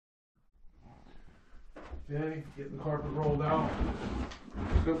Okay, getting the carpet rolled out.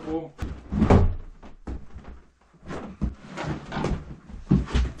 Simple.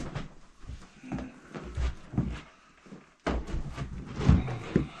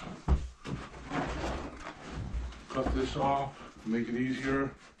 Cut this off, make it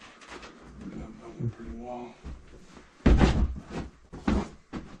easier. That went pretty well.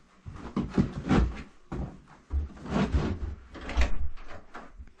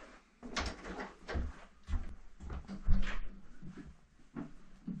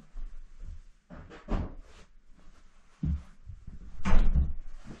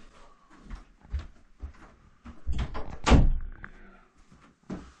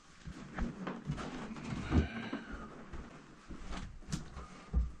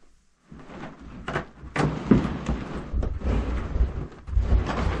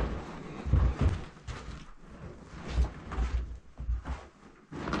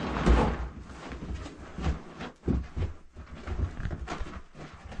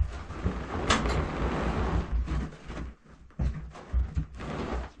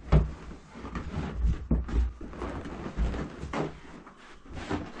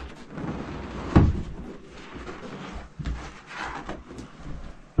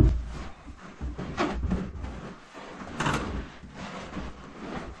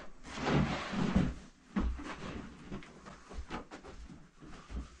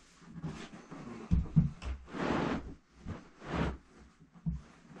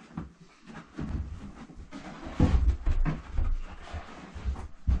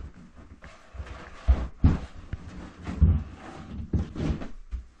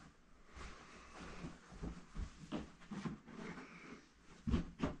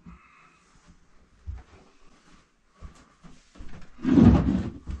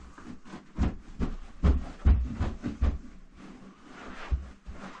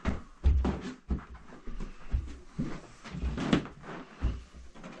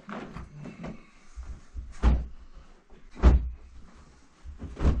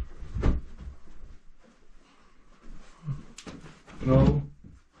 No.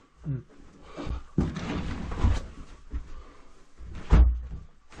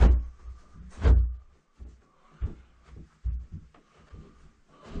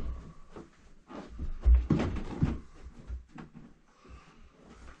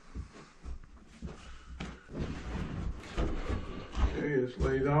 Okay, it's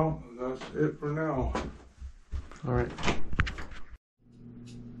laid out, and that's it for now. All right.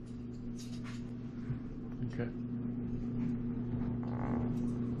 Okay.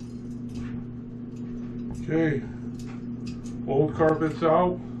 Okay, old carpet's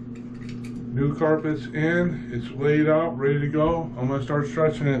out, new carpet's in, it's laid out, ready to go. I'm gonna start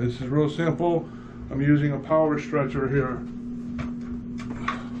stretching it. This is real simple. I'm using a power stretcher here.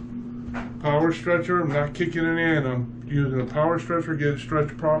 Power stretcher, I'm not kicking it in, I'm using a power stretcher, get it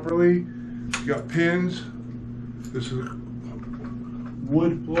stretched properly. You got pins. This is a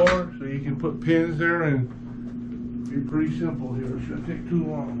wood floor, so you can put pins there and be pretty simple here. It shouldn't take too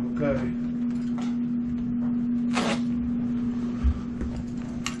long, okay?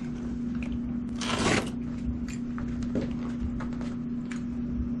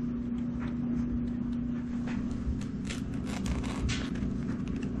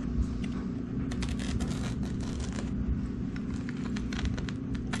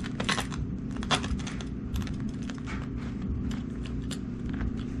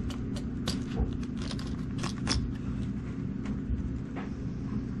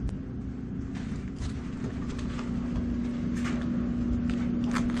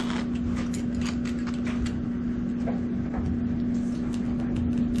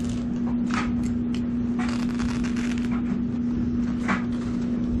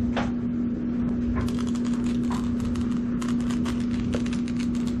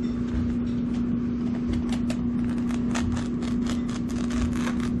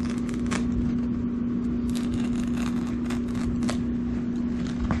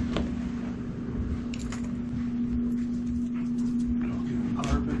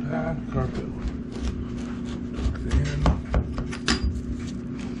 Carpet.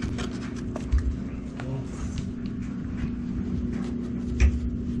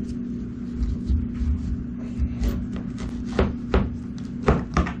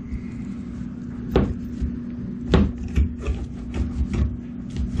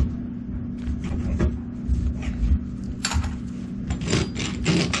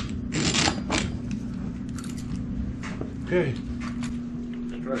 Okay,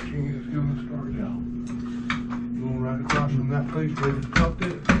 stretching is going to start out. Going right across from that place where we tucked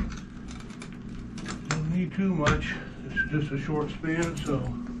it. Don't need too much. It's just a short span, so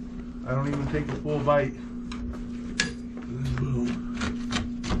I don't even take a full bite. And then boom.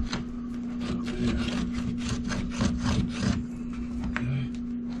 Okay.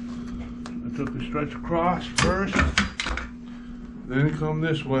 I took the stretch across first, then come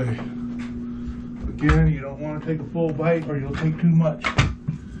this way. Again, you don't want to take a full bite or you'll take too much.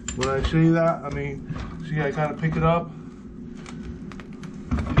 When I say that, I mean, see, I kind of pick it up.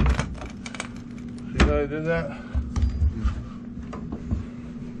 See how I did that?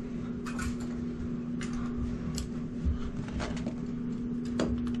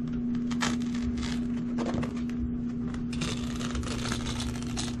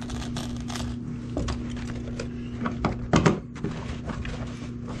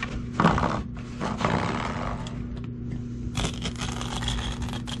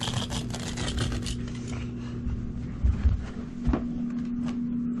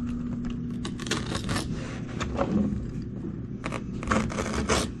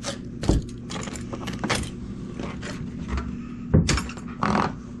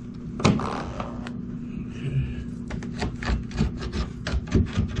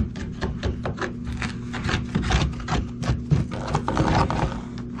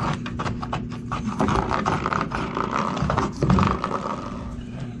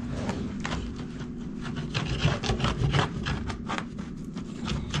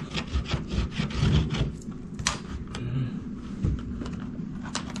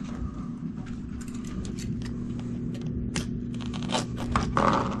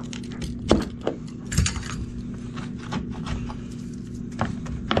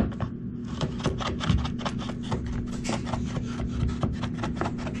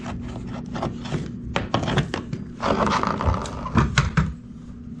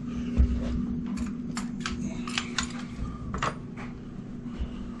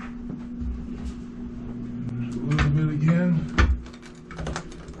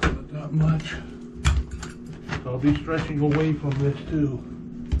 Much. So I'll be stretching away from this too.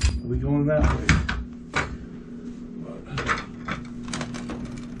 I'll be going that way.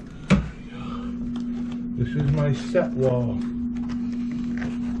 This is my set wall.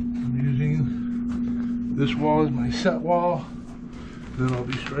 I'm using this wall as my set wall. Then I'll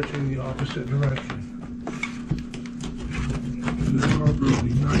be stretching the opposite direction. The rubber will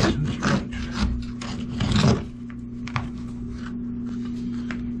be nice and stretched.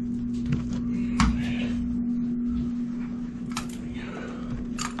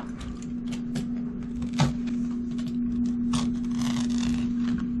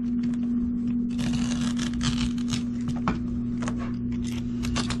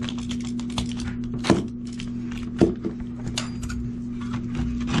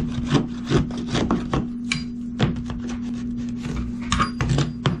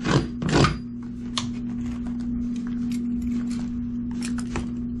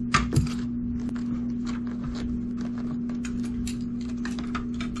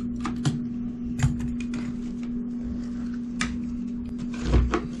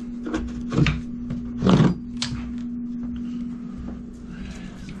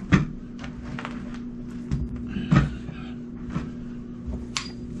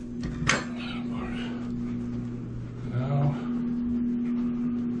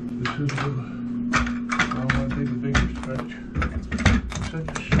 I don't want to take a bigger stretch. It's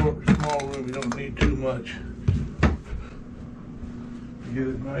such a small room, you don't need too much. Get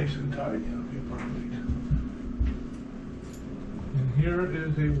it nice and tight, it'll be perfect. And here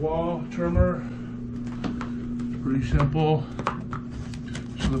is a wall trimmer. Pretty simple.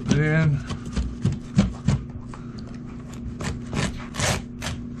 Slip it in.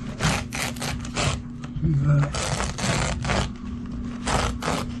 See that?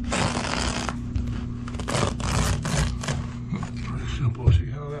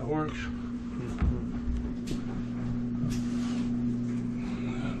 See how that works?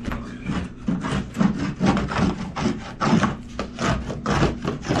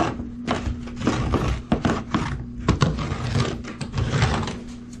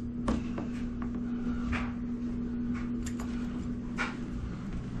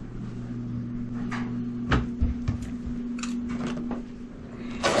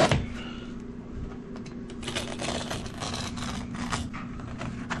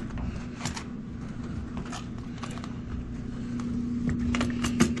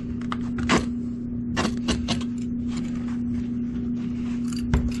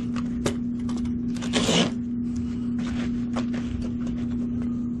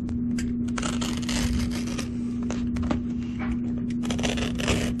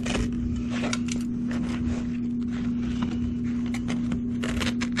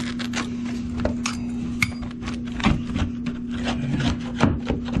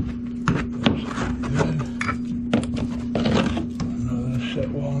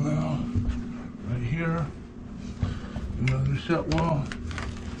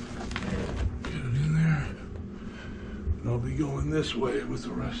 this way with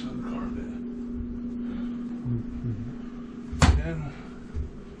the rest of the carpet. And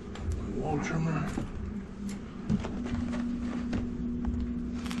my wall trimmer.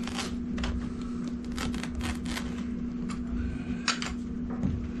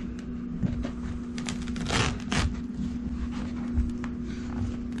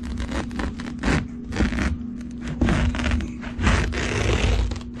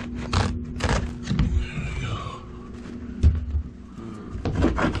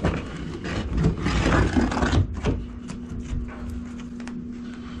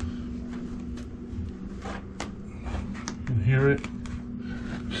 Hear it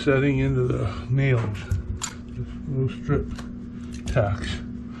setting into the nails, just little strip tacks.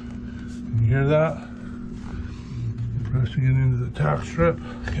 Can you hear that? Pressing it into the tack strip.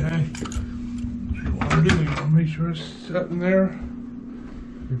 Okay. What you want to do, you want to make sure it's setting there.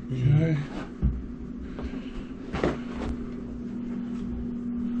 Okay.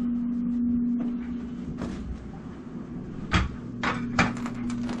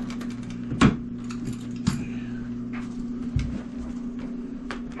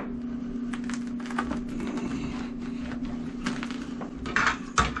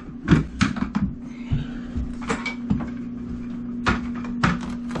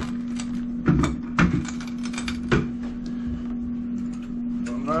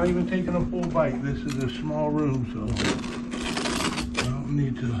 Not even taking a full bite. This is a small room, so I don't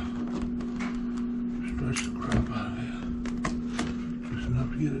need to stretch the crap out of it. Just enough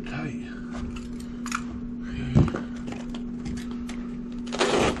to get it tight. Okay.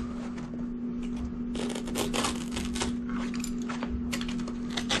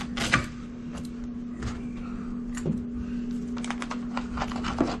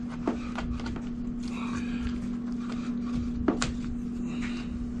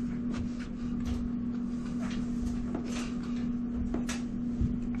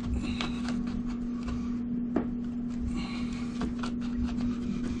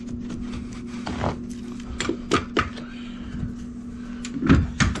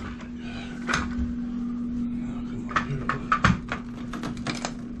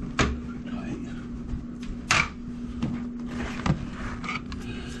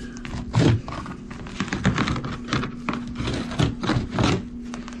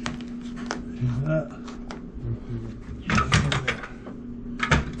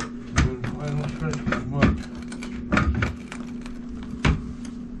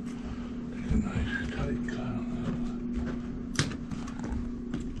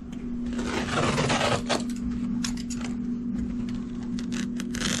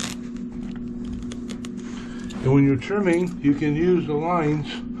 And when you're trimming, you can use the lines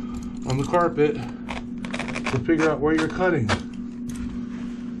on the carpet to figure out where you're cutting.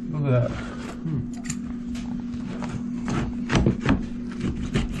 Look at that.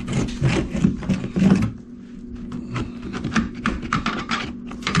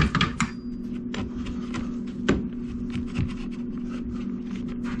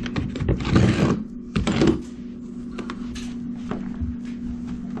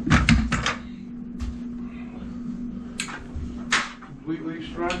 Completely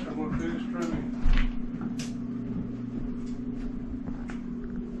stretched, I'm going to finish trimming.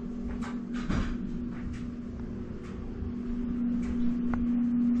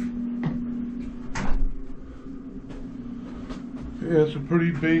 Yeah, it's a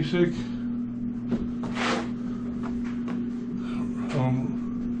pretty basic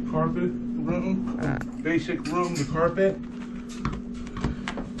carpet room, basic room to carpet.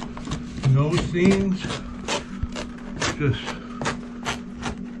 No seams, just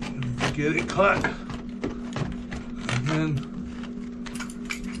get it cut and then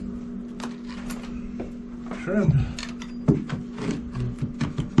trimmed.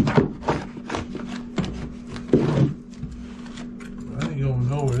 I ain't going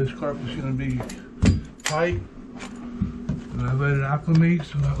nowhere. This carpet's gonna be tight, and I let it acclimate,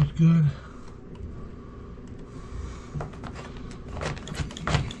 so that was good.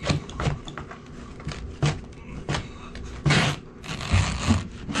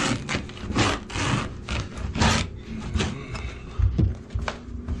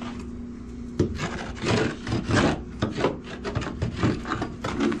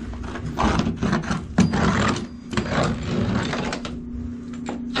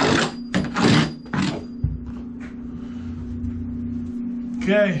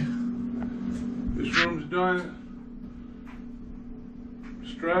 Okay, this room's done,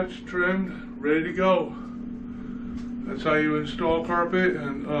 stretched, trimmed, ready to go. That's how you install carpet,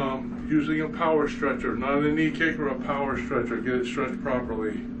 and using a power stretcher, not a knee kick or a power stretcher. Get it stretched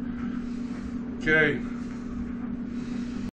properly. Okay.